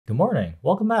Good morning,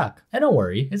 welcome back. And don't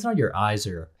worry, it's not your eyes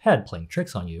or your head playing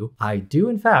tricks on you. I do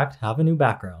in fact have a new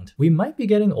background. We might be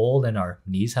getting old and our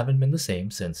knees haven't been the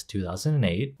same since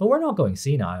 2008, but we're not going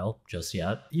senile just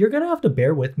yet. You're gonna have to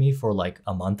bear with me for like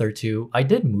a month or two. I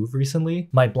did move recently.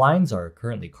 My blinds are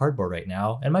currently cardboard right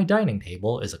now, and my dining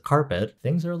table is a carpet.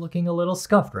 Things are looking a little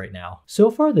scuffed right now.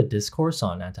 So far, the discourse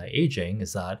on anti-aging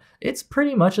is that it's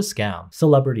pretty much a scam.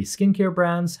 Celebrity skincare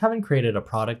brands haven't created a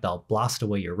product that'll blast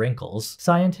away your wrinkles.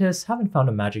 Scientists haven't found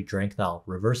a magic drink that'll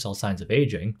reverse all signs of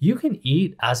aging. You can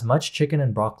eat as much chicken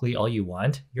and broccoli all you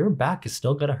want, your back is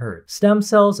still gonna hurt. Stem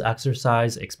cells,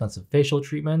 exercise, expensive facial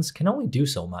treatments can only do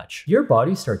so much. Your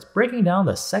body starts breaking down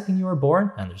the second you are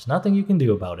born, and there's nothing you can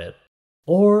do about it.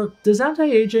 Or does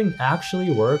anti-aging actually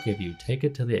work if you take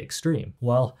it to the extreme?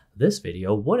 Well, this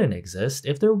video wouldn't exist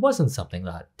if there wasn't something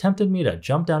that tempted me to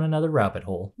jump down another rabbit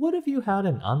hole. What if you had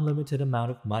an unlimited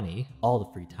amount of money, all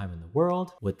the free time in the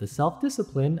world, with the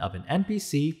self-discipline of an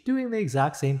NPC doing the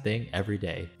exact same thing every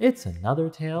day? It's another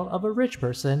tale of a rich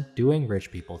person doing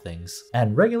rich people things.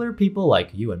 And regular people like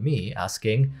you and me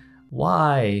asking,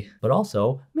 why? But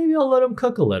also, maybe I'll let them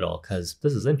cook a little, cause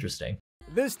this is interesting.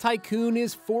 This tycoon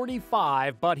is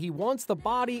 45, but he wants the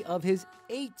body of his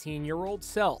 18-year-old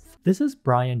self. This is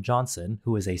Brian Johnson,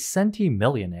 who is a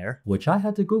centimillionaire, which I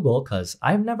had to Google because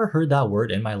I've never heard that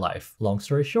word in my life. Long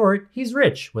story short, he's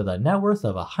rich with a net worth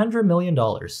of $100 million,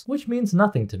 which means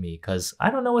nothing to me because I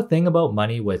don't know a thing about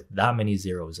money with that many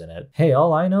zeros in it. Hey,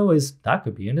 all I know is that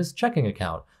could be in his checking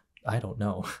account. I don't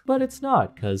know. But it's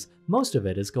not, because most of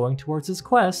it is going towards his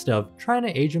quest of trying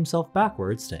to age himself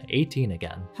backwards to 18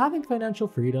 again. Having financial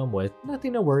freedom with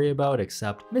nothing to worry about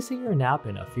except missing your nap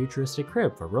in a futuristic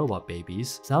crib for robot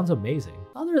babies sounds amazing.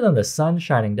 Other than the sun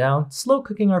shining down, slow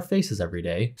cooking our faces every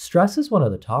day, stress is one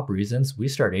of the top reasons we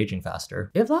start aging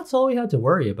faster. If that's all we had to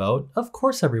worry about, of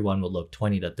course everyone will look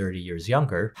 20 to 30 years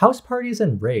younger. House parties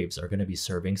and raves are going to be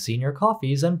serving senior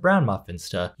coffees and bran muffins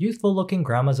to youthful looking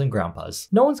grandmas and grandpas.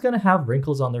 No one's going to have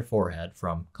wrinkles on their forehead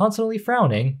from constantly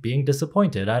frowning, being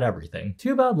disappointed at everything.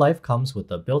 Too bad life comes with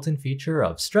the built-in feature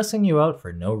of stressing you out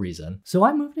for no reason. So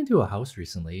I moved into a house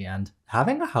recently, and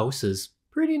having a house is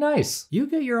pretty nice. You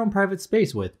get your own private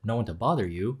space with no one to bother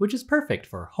you, which is perfect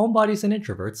for homebodies and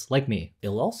introverts like me.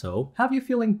 It'll also have you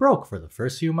feeling broke for the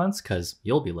first few months cause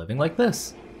you'll be living like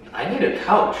this. I need a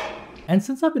couch. And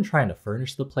since I've been trying to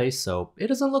furnish the place so it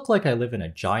doesn't look like I live in a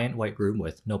giant white room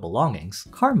with no belongings,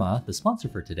 Karma, the sponsor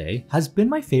for today, has been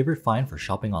my favorite find for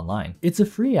shopping online. It's a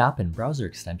free app and browser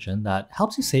extension that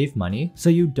helps you save money so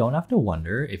you don't have to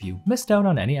wonder if you missed out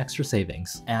on any extra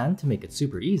savings. And to make it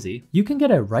super easy, you can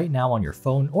get it right now on your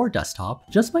phone or desktop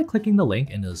just by clicking the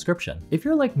link in the description. If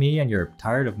you're like me and you're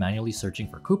tired of manually searching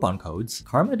for coupon codes,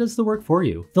 Karma does the work for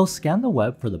you. They'll scan the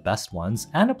web for the best ones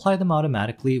and apply them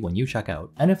automatically when you check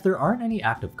out. And if there aren't any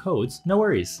active codes, no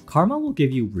worries. Karma will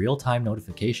give you real-time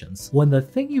notifications when the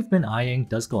thing you've been eyeing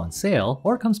does go on sale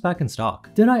or comes back in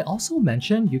stock. Did I also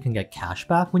mention you can get cash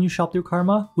back when you shop through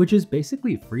Karma, which is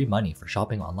basically free money for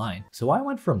shopping online? So I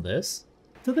went from this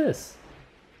to this.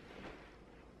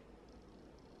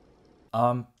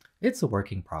 It's a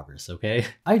work in progress, okay?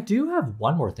 I do have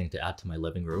one more thing to add to my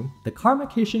living room. The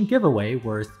Karmacation giveaway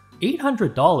worth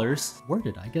 $800? Where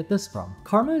did I get this from?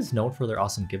 Karma is known for their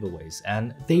awesome giveaways,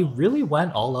 and they really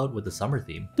went all out with the summer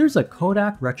theme. There's a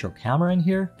Kodak retro camera in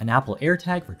here, an Apple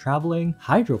AirTag for traveling,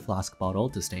 hydro flask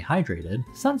bottle to stay hydrated,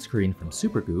 sunscreen from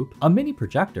Supergoop, a mini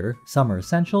projector, summer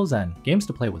essentials, and games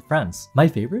to play with friends. My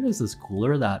favorite is this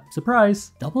cooler that,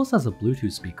 surprise, doubles as a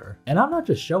Bluetooth speaker. And I'm not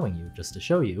just showing you just to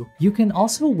show you. You can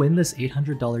also win this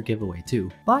 $800 giveaway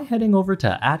too by heading over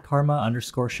to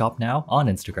 @karma_shop now on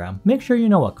Instagram. Make sure you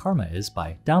know what Karma is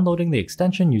by downloading the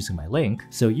extension using my link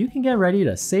so you can get ready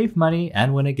to save money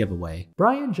and win a giveaway.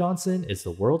 Brian Johnson is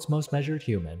the world's most measured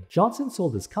human. Johnson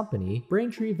sold his company,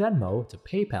 Braintree Venmo, to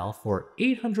PayPal for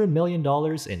 $800 million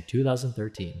in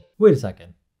 2013. Wait a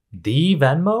second. The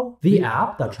Venmo? The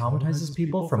app that traumatizes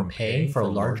people from paying for a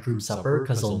large group supper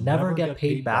because they'll never get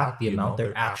paid back the amount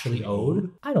they're actually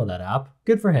owed? I know that app.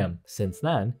 Good for him. Since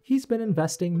then, he's been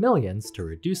investing millions to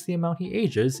reduce the amount he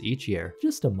ages each year.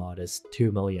 Just a modest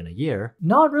 $2 million a year.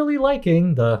 Not really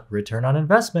liking the return on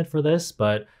investment for this,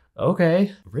 but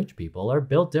okay. Rich people are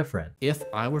built different. If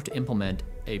I were to implement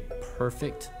a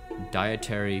perfect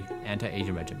dietary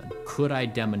anti-aging regimen, could I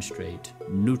demonstrate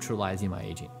neutralizing my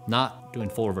aging? Not doing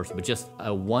full reversal, but just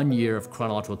a 1 year of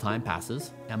chronological time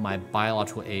passes and my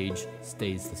biological age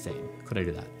stays the same. Could I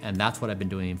do that? And that's what I've been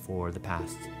doing for the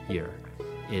past year,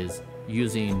 is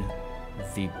using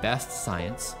the best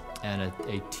science and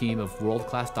a team of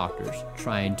world-class doctors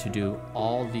trying to do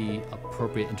all the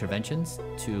appropriate interventions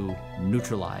to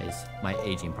neutralize my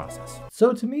aging process.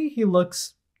 So to me, he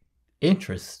looks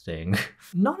interesting.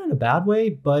 Not in a bad way,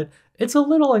 but it's a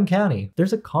little uncanny.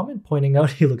 There's a comment pointing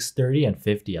out he looks 30 and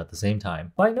 50 at the same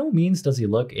time. By no means does he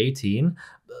look 18.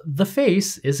 The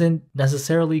face isn't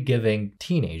necessarily giving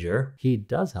teenager. He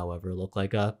does, however, look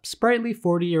like a sprightly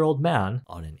 40-year-old man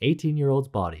on an 18-year-old's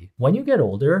body. When you get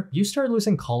older, you start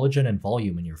losing collagen and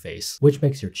volume in your face, which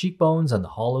makes your cheekbones and the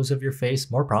hollows of your face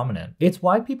more prominent. It's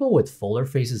why people with fuller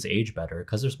faces age better,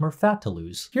 because there's more fat to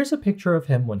lose. Here's a picture of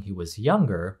him when he was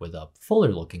younger with a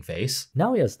fuller looking face.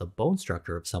 Now he has the bone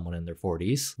structure of someone in their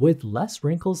 40s with less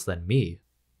wrinkles than me.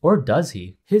 Or does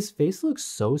he? His face looks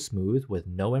so smooth with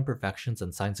no imperfections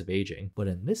and signs of aging, but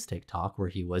in this TikTok where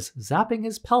he was zapping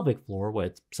his pelvic floor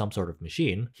with some sort of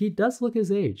machine, he does look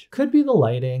his age. Could be the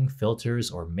lighting, filters,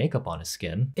 or makeup on his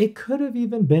skin. It could have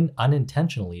even been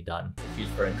unintentionally done. It's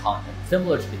used for incontinence,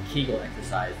 similar to the Kegel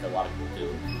exercise that a lot of people do.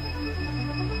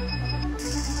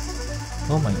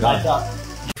 Oh my god.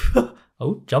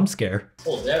 Oh, jump scare.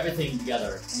 Holds everything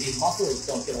together. And these muscles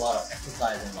don't get a lot of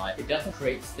exercise in life. It doesn't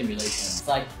create stimulation. It's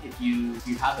like if you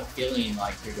have a feeling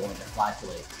like you're going to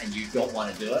flatulate and you don't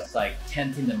want to do it, it's like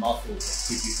tensing the muscles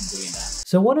to keep you from doing that.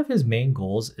 So one of his main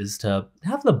goals is to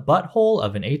have the butthole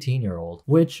of an 18-year-old,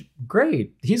 which,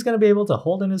 great, he's going to be able to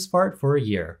hold in his fart for a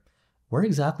year. Where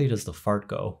exactly does the fart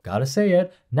go? Gotta say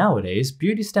it, nowadays,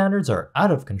 beauty standards are out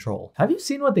of control. Have you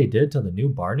seen what they did to the new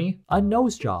Barney? A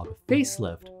nose job,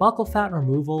 facelift, buccal fat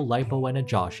removal, lipo, and a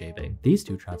jaw shaving. These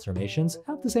two transformations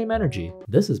have the same energy.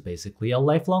 This is basically a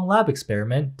lifelong lab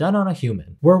experiment done on a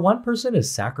human, where one person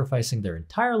is sacrificing their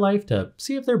entire life to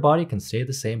see if their body can stay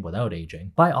the same without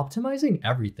aging, by optimizing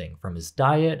everything from his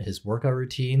diet, his workout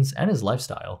routines, and his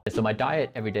lifestyle. So my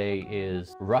diet every day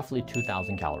is roughly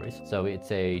 2,000 calories. So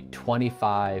it's a 25%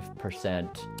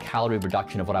 calorie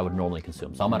reduction of what I would normally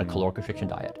consume. So I'm on a caloric restriction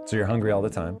diet. So you're hungry all the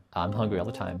time? I'm hungry all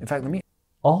the time. In fact,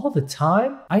 All the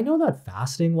time? I know that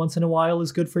fasting once in a while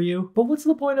is good for you, but what's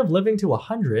the point of living to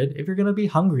 100 if you're gonna be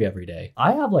hungry every day?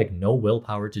 I have like no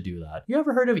willpower to do that. You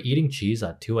ever heard of eating cheese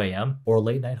at 2 a.m. or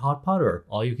late night hot pot or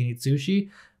all you can eat sushi?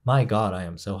 My God, I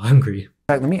am so hungry. In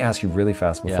fact, let me ask you really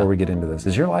fast before we get into this.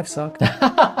 Does your life suck?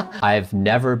 I've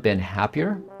never been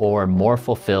happier or more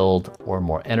fulfilled or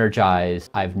more energized.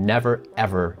 I've never,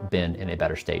 ever been in a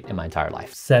better state in my entire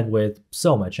life. Said with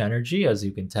so much energy, as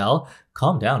you can tell.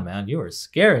 Calm down, man, you are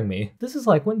scaring me. This is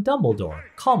like when Dumbledore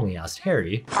calmly asked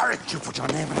Harry, "How did you put your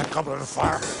name in a goblet of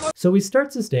fire?" So he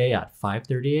starts his day at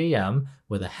 5:30 a.m.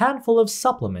 with a handful of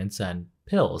supplements and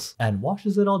pills, and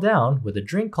washes it all down with a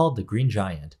drink called the Green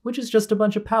Giant, which is just a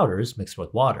bunch of powders mixed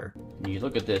with water. When you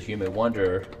look at this, you may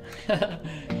wonder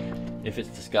if it's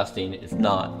disgusting. It's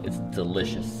not. It's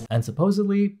delicious. And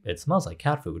supposedly, it smells like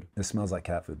cat food. It smells like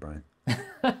cat food, Brian.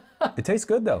 It tastes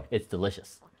good though. It's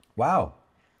delicious. Wow.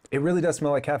 It really does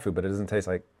smell like cat food, but it doesn't taste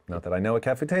like, not that I know what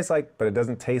cat food tastes like, but it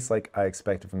doesn't taste like I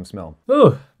expected from the smell.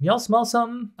 Ooh, y'all smell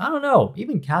something? I don't know,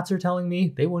 even cats are telling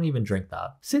me they won't even drink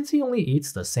that. Since he only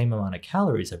eats the same amount of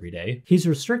calories every day, he's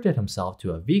restricted himself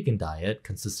to a vegan diet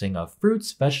consisting of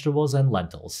fruits, vegetables, and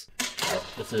lentils.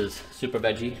 This is super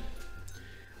veggie.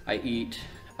 I eat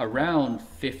around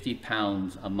 50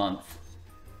 pounds a month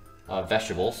of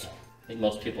vegetables. I think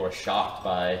most people are shocked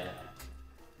by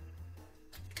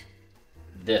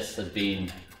this as being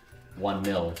 1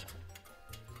 meal,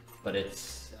 but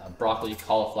it's broccoli,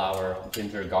 cauliflower,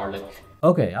 ginger, garlic.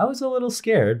 Okay, I was a little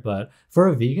scared, but for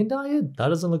a vegan diet, that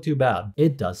doesn't look too bad.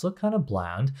 It does look kind of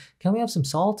bland. Can we have some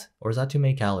salt, or is that too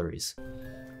many calories?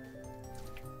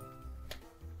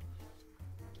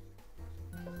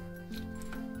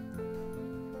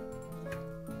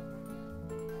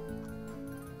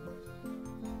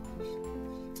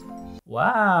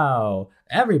 Wow,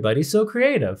 everybody's so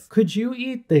creative. Could you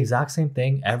eat the exact same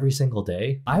thing every single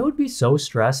day? I would be so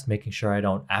stressed making sure I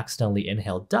don't accidentally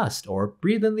inhale dust or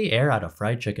breathe in the air at a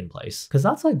fried chicken place, because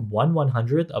that's like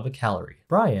 1/100th of a calorie.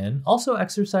 Brian also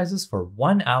exercises for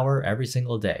 1 hour every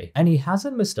single day, and he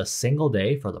hasn't missed a single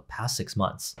day for the past 6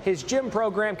 months. His gym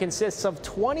program consists of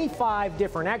 25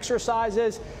 different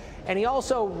exercises, and he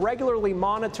also regularly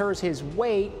monitors his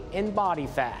weight and body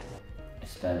fat. I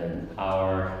spend an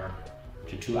hour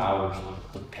to 2 hours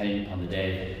depending on the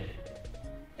day,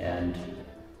 and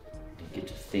I get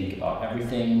to think about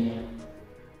everything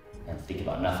and think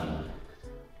about nothing.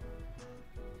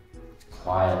 It's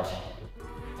quiet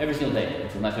every single day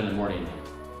until 9:30 in the morning.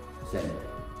 Same.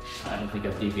 I don't think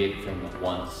I've deviated from it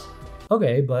once.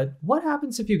 Okay, but what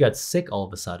happens if you get sick all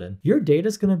of a sudden? Your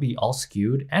data's gonna be all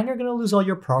skewed and you're gonna lose all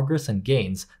your progress and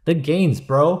gains. The gains,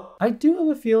 bro! I do have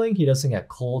a feeling he doesn't get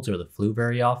colds or the flu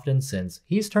very often since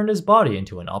he's turned his body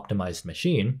into an optimized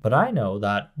machine, but I know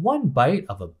that one bite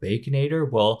of a Baconator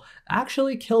will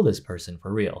actually kill this person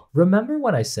for real. Remember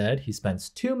when I said he spends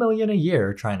 $2 million a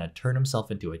year trying to turn himself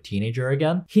into a teenager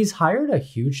again? He's hired a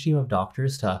huge team of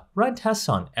doctors to run tests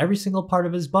on every single part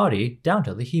of his body down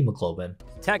to the hemoglobin.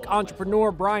 Tech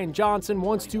entrepreneur Brian Johnson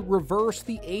wants to reverse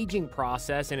the aging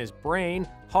process in his brain,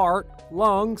 heart,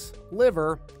 lungs,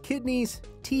 liver, kidneys,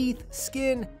 teeth,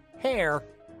 skin, hair,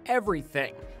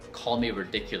 everything. Call me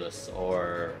ridiculous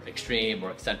or extreme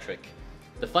or eccentric.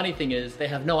 The funny thing is they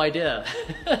have no idea.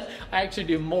 I actually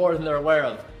do more than they're aware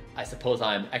of. I suppose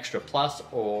I'm extra plus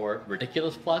or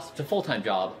ridiculous plus. It's a full-time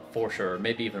job for sure,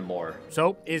 maybe even more.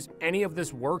 So is any of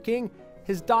this working?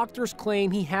 His doctors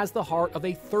claim he has the heart of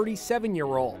a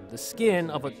 37-year-old, the skin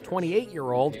of a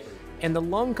 28-year-old, and the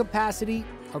lung capacity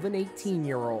of an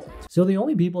 18-year-old. So the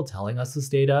only people telling us this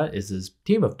data is his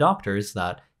team of doctors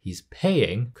that he's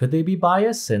paying. Could they be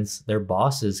biased since their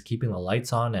boss is keeping the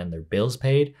lights on and their bills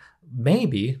paid?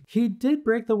 Maybe. He did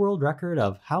break the world record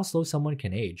of how slow someone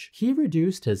can age. He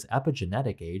reduced his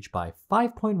epigenetic age by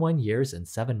 5.1 years and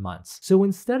 7 months. So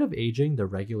instead of aging the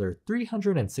regular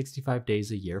 365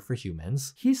 days a year for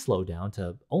humans, he slowed down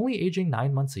to only aging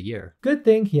 9 months a year. Good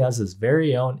thing he has his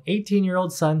very own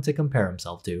 18-year-old son to compare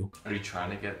himself to. Are you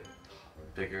trying to get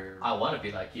bigger? I want to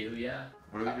be like you, yeah.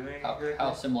 What are we doing?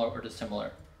 How similar or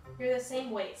dissimilar? You're the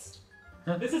same waist.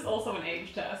 This is also an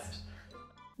age test.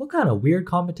 What kind of weird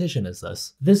competition is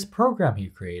this? This program he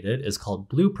created is called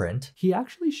Blueprint. He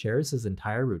actually shares his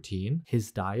entire routine,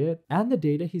 his diet, and the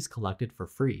data he's collected for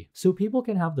free, so people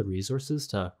can have the resources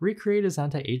to recreate his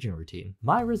anti-aging routine.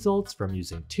 My results from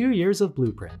using 2 years of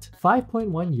Blueprint: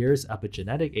 5.1 years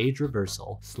epigenetic age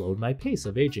reversal, slowed my pace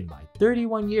of aging by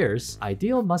 31 years,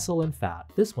 ideal muscle and fat.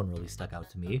 This one really stuck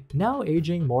out to me. Now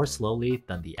aging more slowly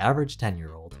than the average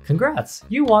 10-year-old. Congrats,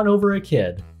 you won over a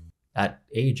kid at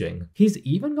aging. He's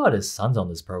even got his sons on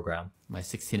this program. My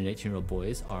 16 and 18-year-old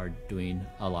boys are doing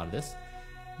a lot of this.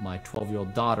 My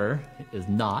 12-year-old daughter is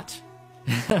not.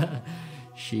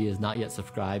 She is not yet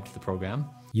subscribed to the program.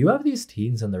 You have these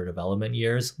teens in their development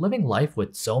years living life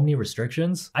with so many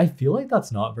restrictions. I feel like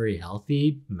that's not very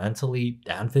healthy, mentally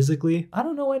and physically. I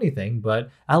don't know anything, but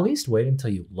at least wait until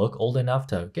you look old enough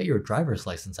to get your driver's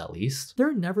license at least.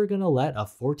 They're never gonna let a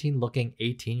 14-looking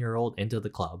 18-year-old into the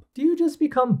club. Do you just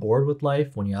become bored with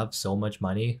life when you have so much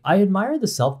money? I admire the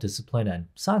self-discipline and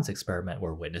science experiment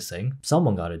we're witnessing.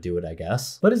 Someone gotta do it, I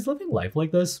guess. But is living life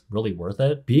like this really worth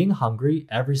it? Being hungry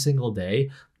every single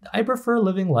day? I prefer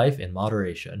living life in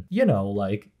moderation. You know,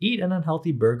 like eat an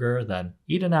unhealthy burger, then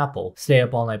eat an apple. Stay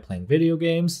up all night playing video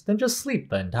games, then just sleep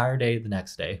the entire day the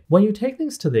next day. When you take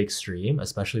things to the extreme,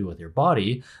 especially with your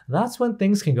body, that's when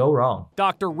things can go wrong.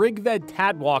 Dr. Rigved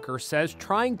Tadwalker says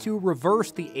trying to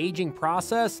reverse the aging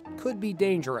process could be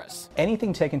dangerous.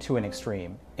 Anything taken to an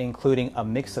extreme, including a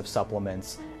mix of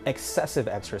supplements, excessive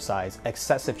exercise,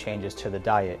 excessive changes to the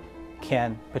diet,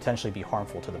 can potentially be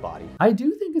harmful to the body. I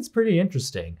do think it's pretty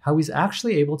interesting how he's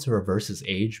actually able to reverse his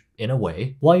age in a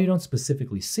way. While you don't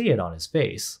specifically see it on his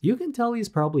face, you can tell he's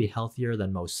probably healthier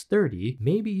than most 30,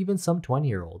 maybe even some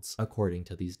 20-year-olds, according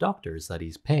to these doctors that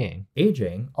he's paying.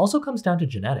 Aging also comes down to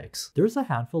genetics. There's a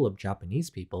handful of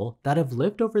Japanese people that have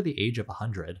lived over the age of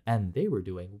 100, and they were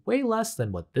doing way less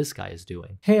than what this guy is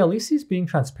doing. Hey, at least he's being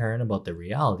transparent about the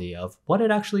reality of what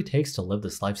it actually takes to live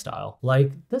this lifestyle.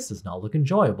 Like, this does not look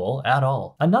enjoyable at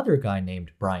all. Another guy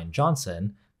named Brian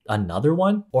Johnson, another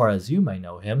one, or as you might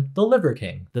know him, the Liver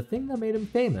King. The thing that made him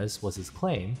famous was his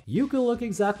claim you could look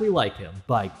exactly like him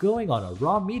by going on a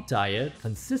raw meat diet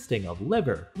consisting of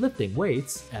liver, lifting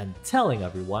weights, and telling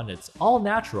everyone it's all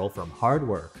natural from hard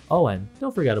work. Oh, and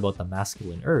don't forget about the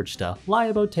masculine urge to lie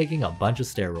about taking a bunch of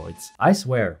steroids. I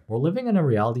swear, we're living in a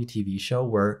reality TV show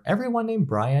where everyone named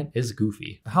Brian is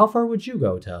goofy. How far would you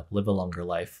go to live a longer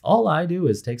life? All I do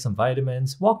is take some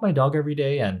vitamins, walk my dog every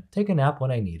day, and take a nap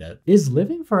when I need it. Is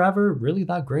living forever really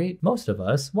that great? Most of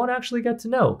us won't actually get to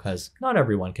know, cause not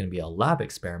everyone can be a lab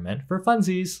experiment for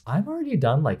funsies. I've already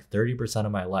done like 30%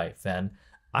 of my life, and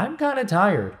I'm kinda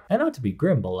tired. And not to be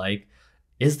grim, but like,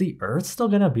 is the Earth still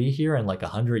gonna be here in like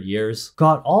 100 years?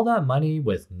 Got all that money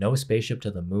with no spaceship to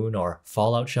the moon or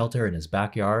fallout shelter in his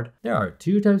backyard? There are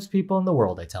two types of people in the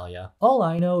world, I tell ya. All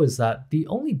I know is that the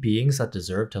only beings that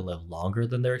deserve to live longer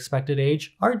than their expected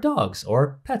age are dogs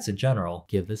or pets in general.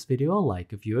 Give this video a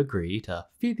like if you agree to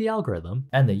feed the algorithm,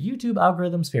 and the YouTube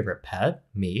algorithm's favorite pet,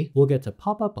 me, will get to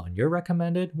pop up on your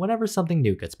recommended whenever something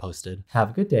new gets posted. Have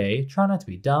a good day, try not to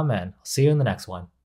be dumb, and I'll see you in the next one.